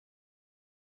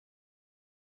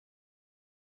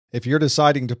If you're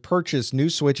deciding to purchase new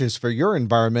switches for your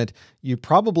environment, you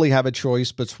probably have a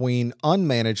choice between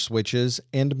unmanaged switches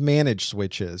and managed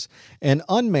switches. An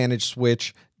unmanaged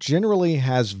switch generally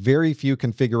has very few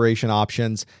configuration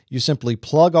options. You simply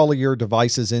plug all of your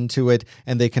devices into it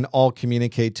and they can all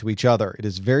communicate to each other. It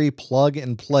is very plug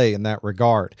and play in that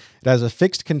regard. It has a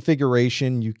fixed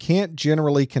configuration. You can't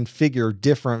generally configure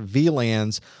different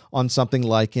VLANs on something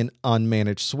like an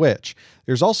unmanaged switch.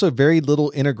 There's also very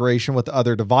little integration with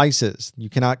other devices. You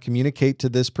cannot communicate to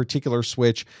this particular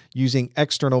switch using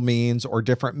external means or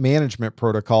different management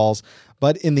protocols.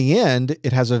 But in the end,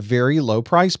 it has a very low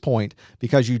price point.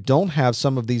 Because you don't have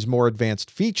some of these more advanced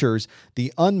features,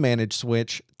 the unmanaged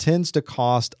switch tends to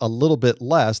cost a little bit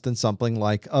less than something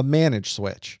like a managed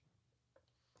switch.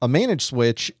 A managed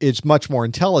switch is much more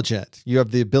intelligent. You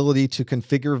have the ability to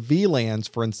configure VLANs,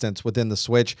 for instance, within the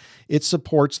switch. It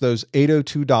supports those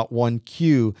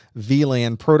 802.1q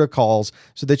VLAN protocols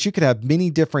so that you could have many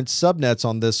different subnets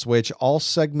on this switch all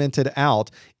segmented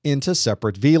out into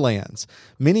separate VLANs.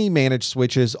 Many managed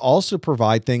switches also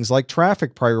provide things like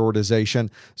traffic prioritization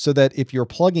so that if you're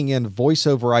plugging in voice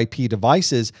over IP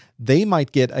devices, they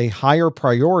might get a higher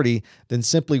priority than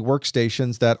simply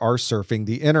workstations that are surfing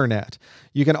the internet.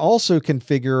 You can also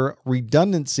configure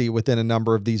redundancy within a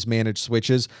number of these managed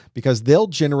switches because they'll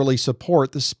generally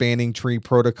support the spanning tree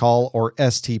protocol or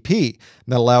STP.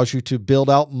 And that allows you to build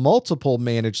out multiple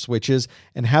managed switches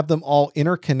and have them all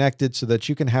interconnected so that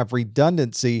you can have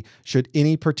redundancy should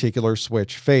any particular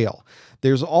switch fail.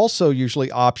 There's also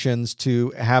usually options to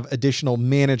have additional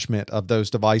management of those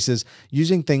devices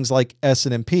using things like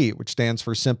SNMP, which stands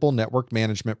for Simple Network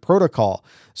Management Protocol.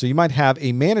 So you might have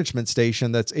a management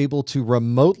station that's able to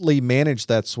remotely manage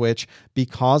that switch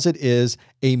because it is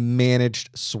a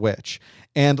managed switch.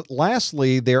 And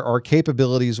lastly, there are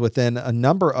capabilities within a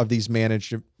number of these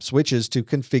managed switches to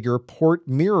configure port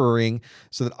mirroring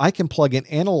so that I can plug an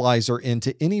analyzer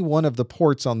into any one of the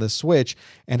ports on the switch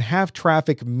and have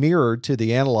traffic mirrored to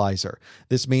the analyzer.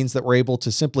 This means that we're able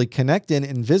to simply connect in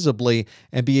invisibly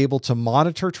and be able to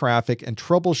monitor traffic and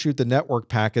troubleshoot the network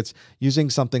packets using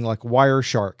something like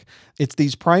Wireshark. It's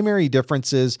these primary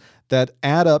differences that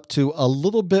add up to a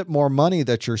little bit more money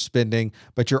that you're spending,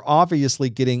 but you're obviously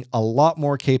getting a lot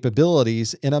more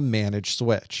capabilities in a managed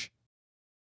switch.